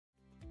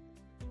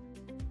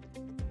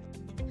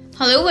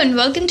Hello and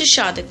welcome to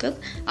Shada Cook.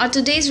 Our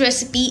today's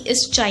recipe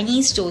is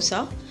Chinese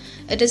dosa.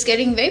 It is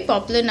getting very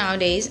popular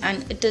nowadays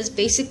and it is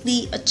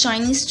basically a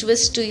Chinese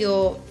twist to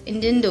your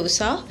Indian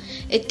dosa.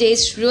 It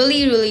tastes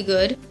really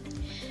good.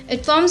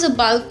 It forms a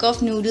bulk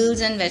of noodles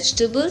and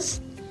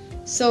vegetables.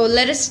 So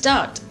let us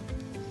start.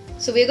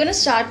 So we're going to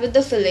start with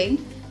the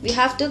filling. We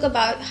have took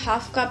about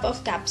half cup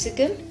of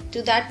capsicum.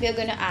 To that we are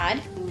going to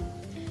add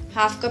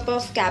half cup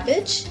of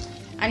cabbage.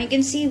 And you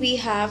can see we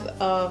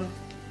have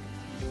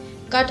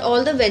cut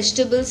all the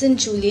vegetables in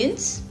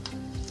juliennes.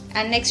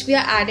 And next we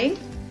are adding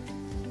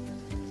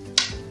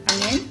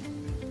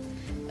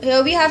onion.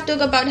 Here we have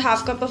took about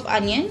half cup of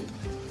onion,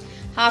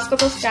 half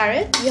cup of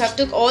carrot. We have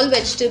took all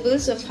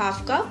vegetables of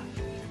half cup.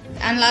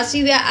 And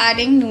lastly we are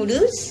adding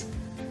noodles.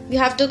 We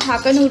have took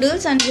Hakka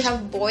noodles and we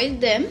have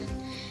boiled them.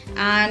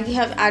 And we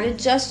have added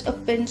just a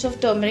pinch of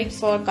turmeric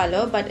for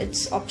color, but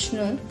it's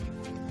optional.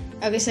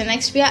 Okay, so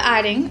next we are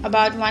adding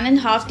about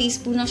 1.5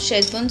 teaspoon of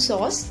Szechuan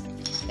sauce.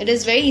 It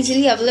is very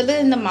easily available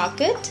in the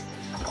market,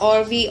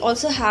 or we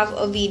also have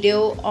a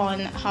video on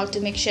how to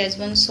make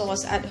Szechuan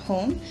sauce at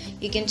home.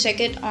 You can check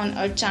it on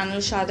our channel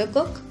Shada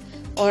Cook,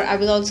 or I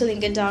will also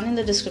link it down in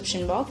the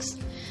description box.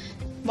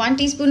 1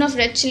 teaspoon of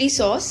red chili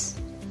sauce,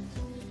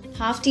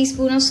 half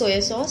teaspoon of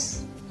soya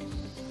sauce,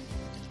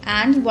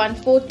 and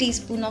 1/4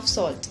 teaspoon of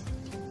salt,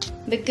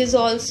 because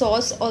all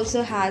sauce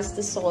also has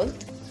the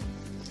salt.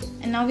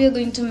 And now we are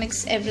going to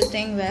mix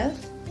everything well.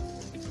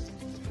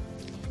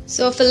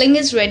 So filling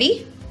is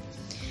ready.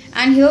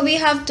 And here we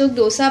have took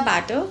dosa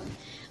batter.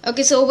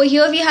 Okay, so over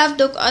here we have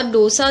took a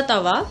dosa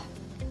tawa.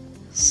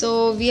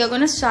 So we are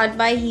going to start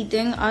by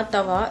heating our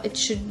tawa. It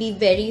should be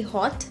very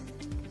hot.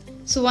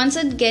 So once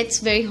it gets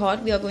very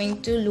hot, we are going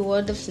to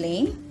lower the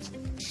flame.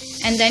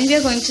 And then we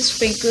are going to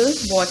sprinkle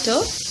water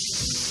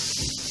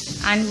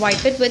and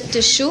wipe it with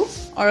tissue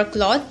or a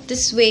cloth.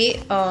 This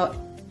way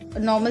a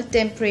normal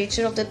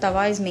temperature of the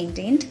tawa is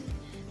maintained.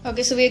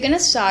 Okay, so we are going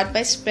to start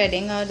by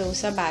spreading our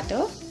dosa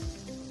batter.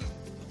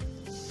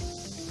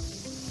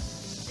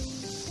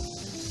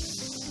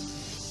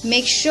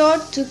 Make sure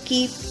to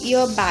keep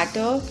your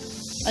batter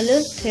a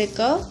little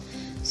thicker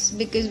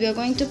because we are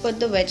going to put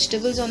the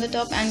vegetables on the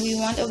top and we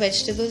want our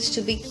vegetables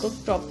to be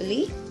cooked properly.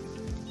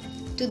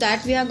 To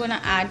that we are going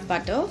to add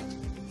butter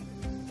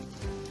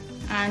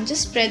and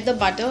just spread the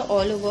butter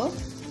all over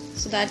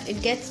so that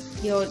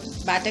your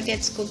batter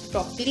gets cooked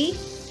properly,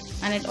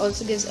 and it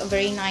also gives a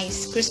very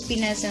nice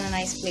crispiness and a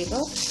nice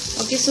flavor.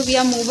 Okay, so we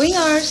are moving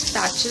our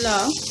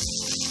spatula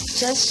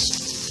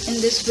just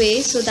in this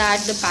way so that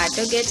the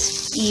batter gets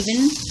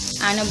even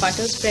and our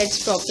butter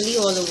spreads properly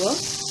all over.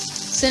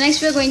 So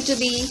next we are going to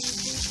be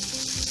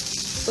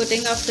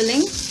putting our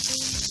filling.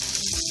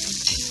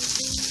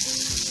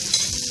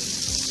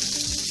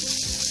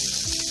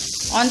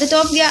 On the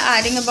top we are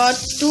adding about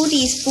 2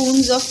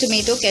 teaspoons of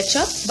tomato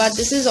ketchup, but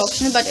this is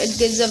optional, but it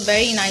gives a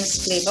very nice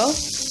flavor.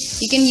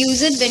 You can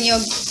use it when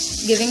you're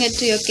giving it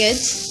to your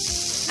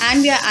kids.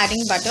 And we are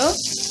adding butter.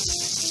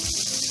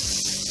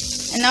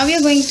 And now we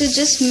are going to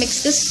just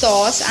mix the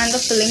sauce and the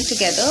filling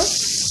together.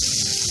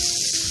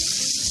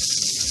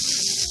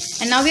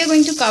 And now we are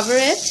going to cover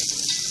it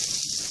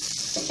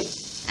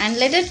and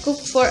let it cook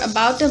for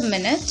about a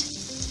minute.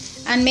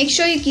 And make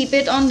sure you keep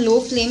it on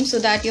low flame so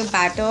that your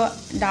batter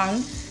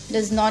down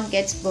does not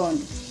get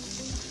burned.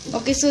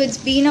 Okay, so it's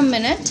been a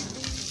minute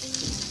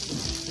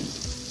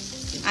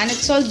and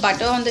it's all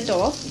butter on the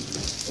top.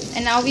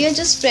 And now we are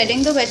just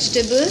spreading the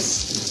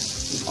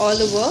vegetables all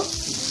over.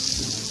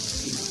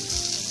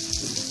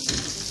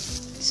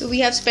 So we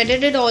have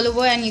spreaded it all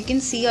over and you can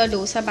see our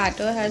dosa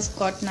batter has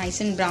got nice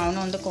and brown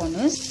on the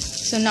corners.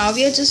 So now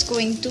we are just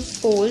going to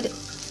fold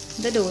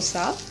the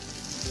dosa.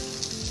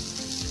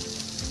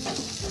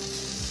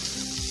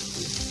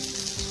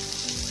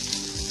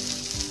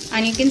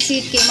 And you can see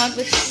it came out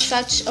with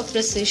such a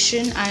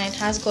precision and it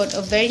has got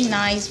a very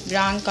nice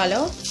brown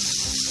color.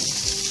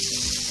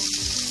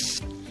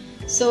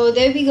 So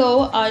there we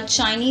go, our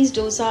Chinese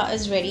dosa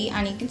is ready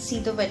and you can see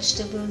the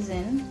vegetables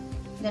in.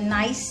 They're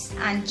nice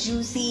and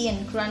juicy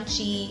and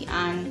crunchy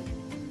and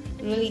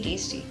really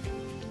tasty.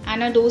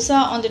 And our dosa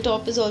on the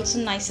top is also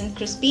nice and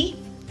crispy.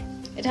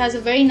 It has a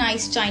very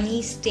nice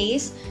Chinese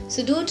taste.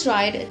 So do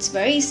try it, it's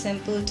very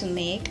simple to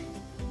make.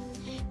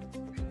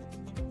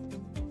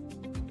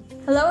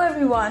 Hello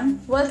everyone,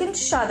 welcome to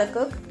Shada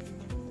Cook.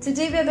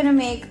 Today we are going to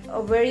make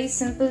a very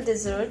simple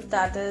dessert,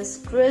 that is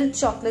grilled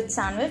chocolate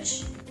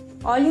sandwich.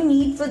 All you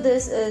need for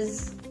this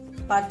is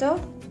butter,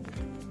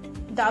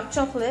 dark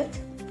chocolate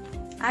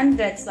and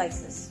bread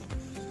slices.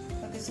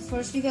 Okay, so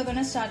firstly we are going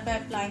to start by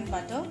applying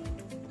butter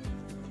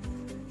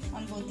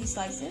on both these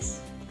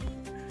slices.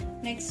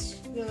 Next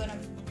we are going to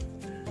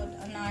put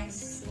a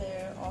nice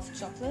layer of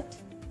chocolate,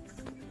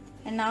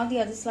 and now the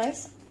other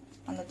slice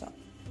on the top.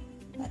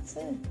 That's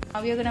it.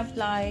 Now we are going to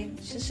apply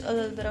just a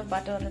little bit of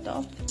butter on the top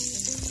on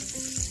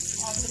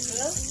the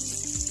grill.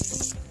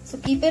 So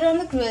keep it on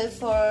the grill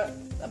for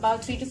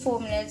about 3 to 4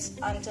 minutes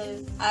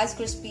until as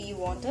crispy you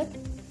want it.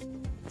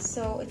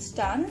 So it's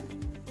done.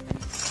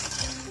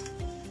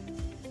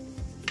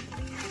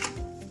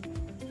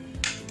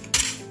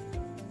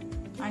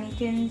 you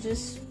can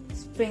just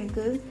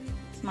sprinkle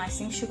some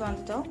icing sugar on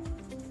the top.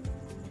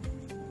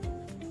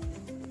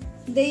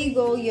 There you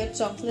go, your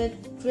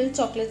grilled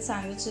chocolate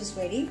sandwich is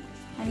ready,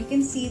 and you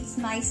can see it's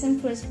nice and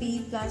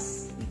crispy,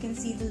 plus you can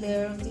see the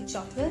layer of the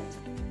chocolate,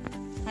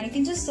 and you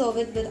can just serve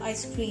it with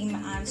ice cream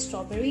and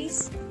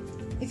strawberries.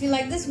 If you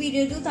like this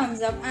video, do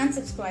thumbs up and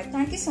subscribe.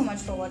 Thank you so much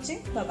for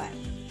watching. Bye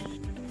bye.